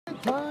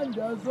Hello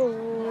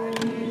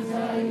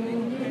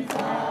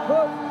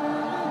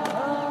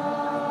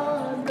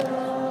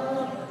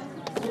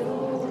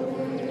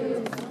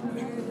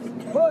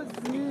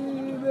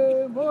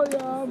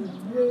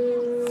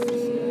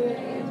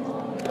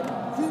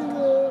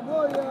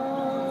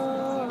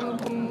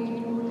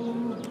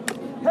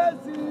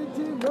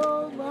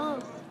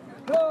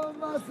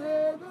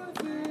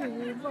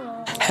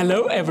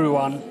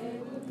everyone,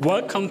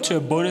 welcome to a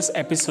bonus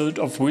episode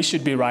of We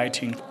Should Be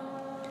Writing,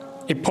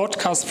 a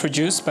podcast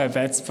produced by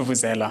Wits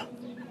Vuvuzela.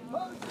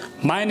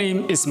 My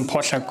name is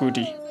Mphohla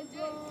Kudi.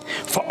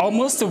 For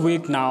almost a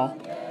week now,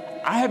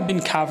 I have been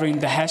covering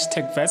the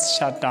hashtag Wits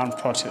Shutdown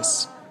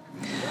protest.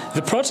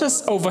 The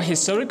protest over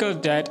historical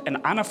debt and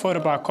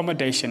unaffordable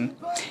accommodation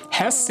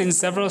has seen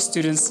several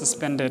students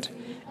suspended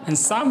and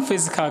some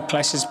physical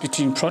clashes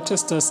between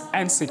protesters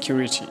and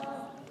security.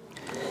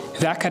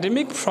 The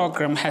academic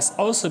program has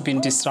also been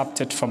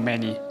disrupted for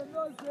many.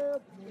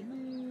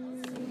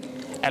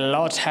 A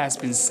lot has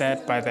been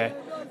said by the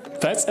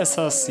Wits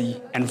SLC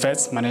and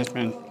Wits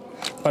management,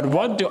 but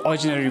what do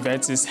ordinary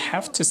Witsis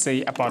have to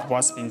say about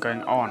what's been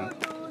going on?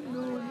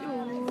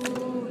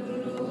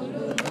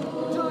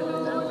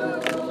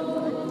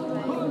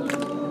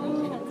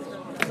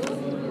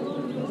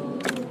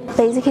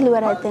 Basically,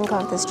 what I think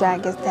of the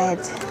strike is that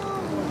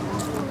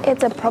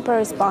it's a proper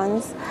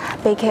response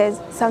because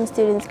some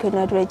students could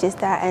not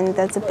register, and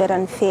that's a bit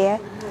unfair.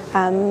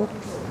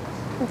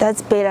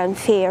 That's a bit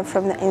unfair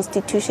from the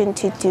institution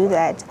to do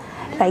that.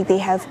 Like, they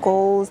have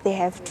goals, they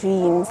have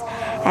dreams,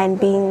 and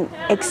being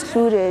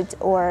excluded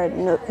or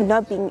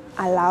not being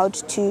allowed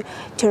to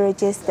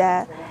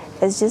register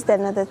is just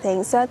another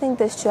thing. So I think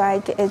the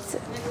strike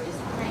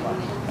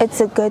it's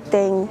a good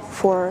thing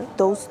for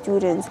those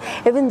students,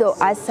 even though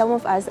some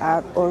of us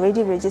are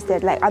already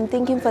registered. Like, I'm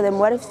thinking for them,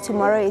 what if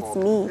tomorrow it's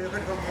me?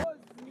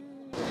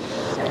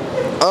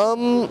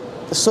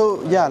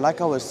 So yeah, like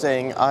I was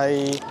saying,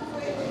 I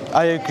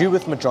agree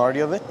with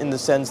majority of it in the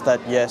sense that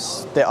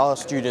yes, there are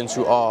students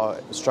who are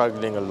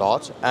struggling a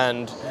lot,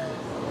 and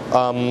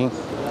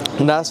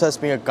NSFAS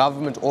being a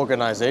government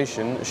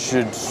organization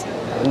should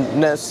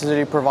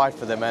necessarily provide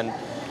for them, and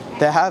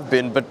there have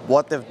been, but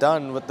what they've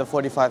done with the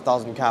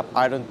 45,000 cap,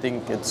 I don't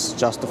think it's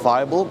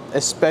justifiable,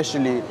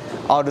 especially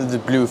out of the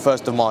blue,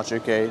 1st of March,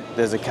 okay,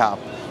 there's a cap.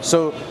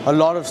 So a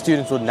lot of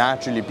students would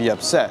naturally be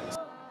upset.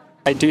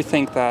 I do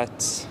think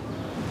that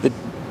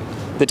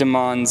the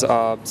demands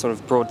are sort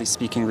of broadly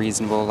speaking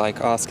reasonable,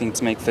 like asking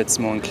to make Wits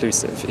more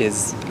inclusive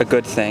is a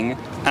good thing.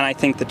 And I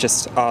think that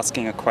just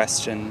asking a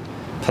question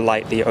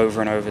politely over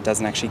and over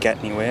doesn't actually get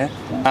anywhere.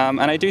 And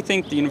I do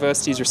think the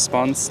university's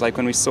response, like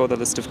when we saw the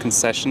list of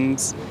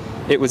concessions,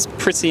 it was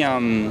pretty,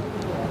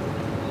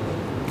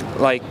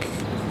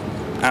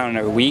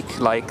 weak.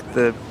 Like,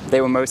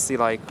 they were mostly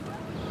like,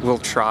 we'll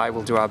try,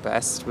 we'll do our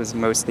best, was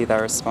mostly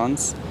their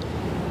response.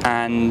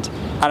 And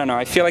I don't know,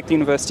 I feel like the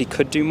university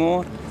could do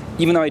more,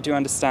 even though I do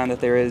understand that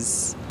there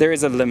is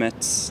a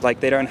limit.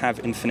 Like, they don't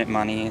have infinite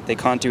money, they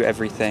can't do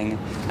everything,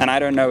 and I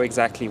don't know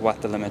exactly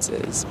what the limit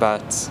is,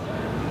 but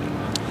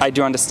I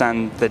do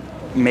understand that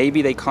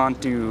maybe they can't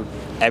do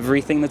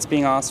everything that's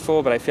being asked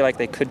for, but I feel like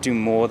they could do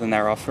more than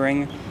they're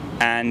offering.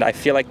 And I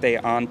feel like they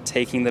aren't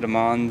taking the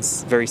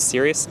demands very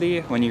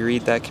seriously when you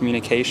read their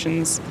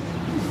communications.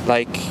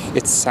 Like,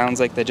 it sounds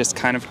like they're just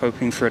kind of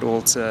hoping for it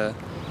all to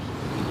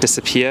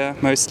disappear,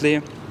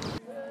 mostly.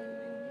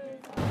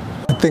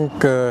 I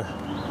think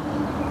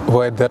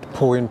we're at that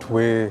point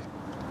where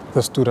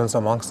the students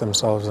amongst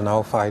themselves are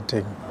now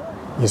fighting.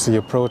 You see,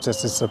 a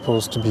protest is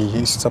supposed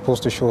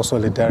to show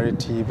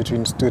solidarity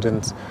between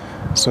students,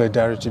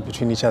 solidarity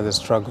between each other's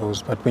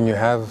struggles. But when you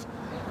have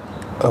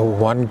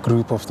one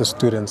group of the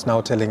students now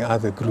telling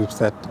other groups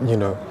that,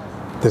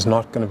 there's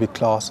not going to be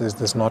classes,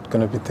 there's not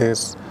going to be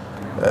this,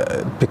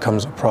 it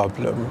becomes a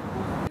problem.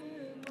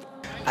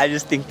 I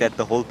just think that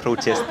the whole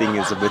protest thing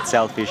is a bit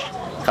selfish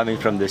coming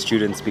from the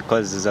students,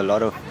 because there's a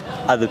lot of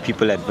other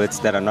people at Wits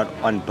that are not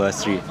on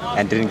bursary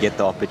and didn't get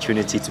the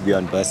opportunity to be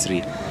on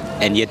bursary,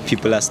 and yet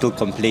people are still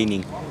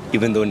complaining,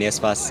 even though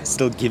NSFAS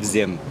still gives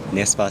them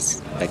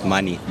like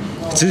money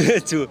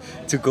to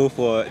go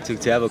for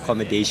to have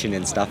accommodation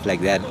and stuff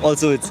like that.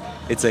 Also,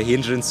 it's a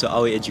hindrance to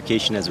our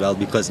education as well,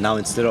 because now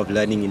instead of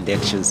learning in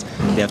lectures,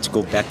 they have to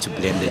go back to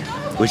blended,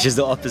 which is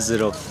the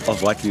opposite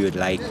of what we would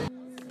like.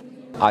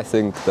 I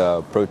think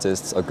the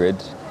protests are good.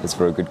 It's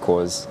for a good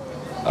cause.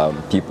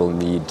 People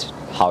need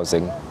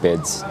housing,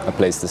 beds, a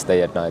place to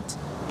stay at night.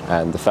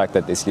 And the fact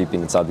that they're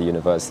sleeping inside the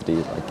university,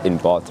 like in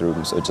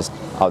bathrooms or just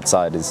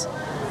outside, is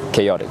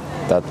chaotic.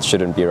 That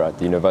shouldn't be right.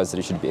 The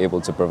university should be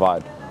able to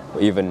provide,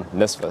 or even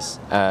NSFAS.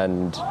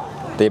 And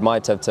they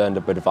might have turned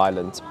a bit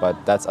violent, but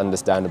that's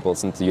understandable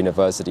since the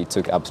university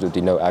took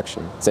absolutely no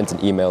action. Sent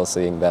an email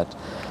saying that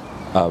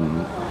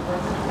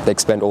they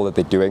expend all that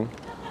they're doing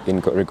in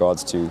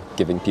regards to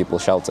giving people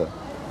shelter.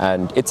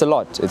 And it's a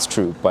lot, it's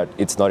true, but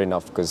it's not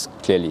enough, because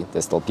clearly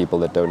there's still people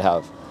that don't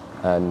have.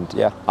 And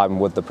yeah, I'm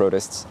with the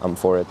protests, I'm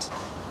for it.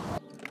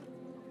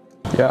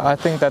 Yeah, I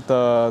think that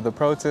the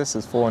protest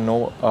is for a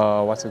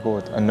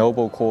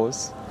noble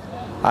cause.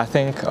 I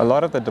think a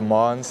lot of the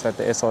demands that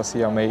the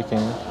SRC are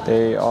making,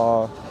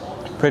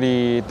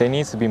 they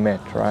need to be met,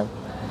 right?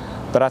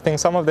 But I think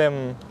some of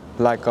them,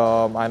 like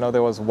I know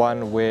there was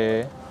one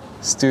where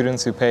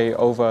students who pay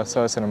over a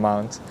certain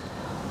amount,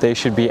 they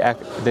should be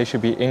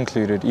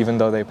included, even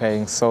though they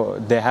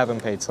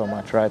haven't paid so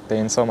much, right? They're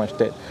in so much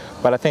debt.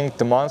 But I think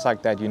demands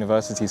like that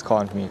universities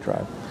can't meet,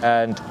 right?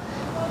 And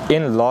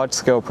in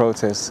large-scale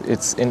protests,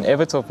 it's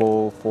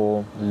inevitable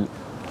for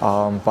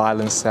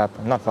violence,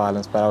 not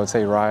violence, but I would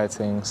say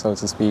rioting, so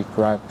to speak,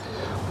 right?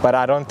 But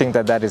I don't think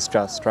that that is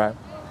just, right?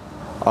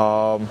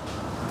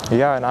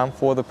 Yeah, and I'm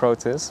for the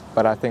protest,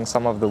 but I think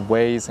some of the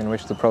ways in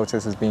which the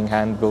protest is being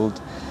handled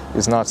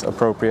is not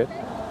appropriate.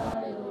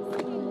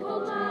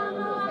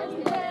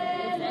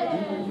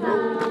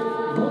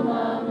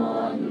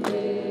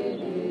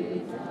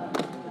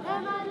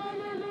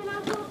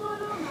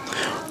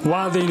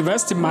 While the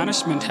university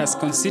management has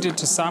conceded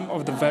to some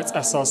of the Wits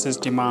SRC's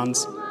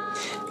demands,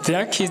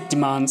 their key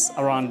demands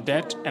around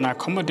debt and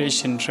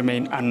accommodation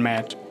remain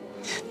unmet.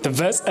 The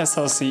Wits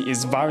SRC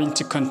is vowing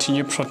to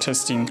continue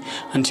protesting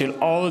until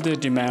all their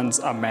demands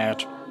are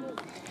met.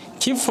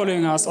 Keep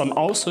following us on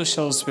all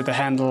socials with the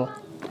handle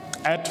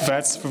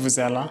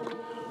 @WitsVuvuzela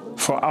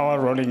for our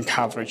rolling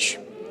coverage.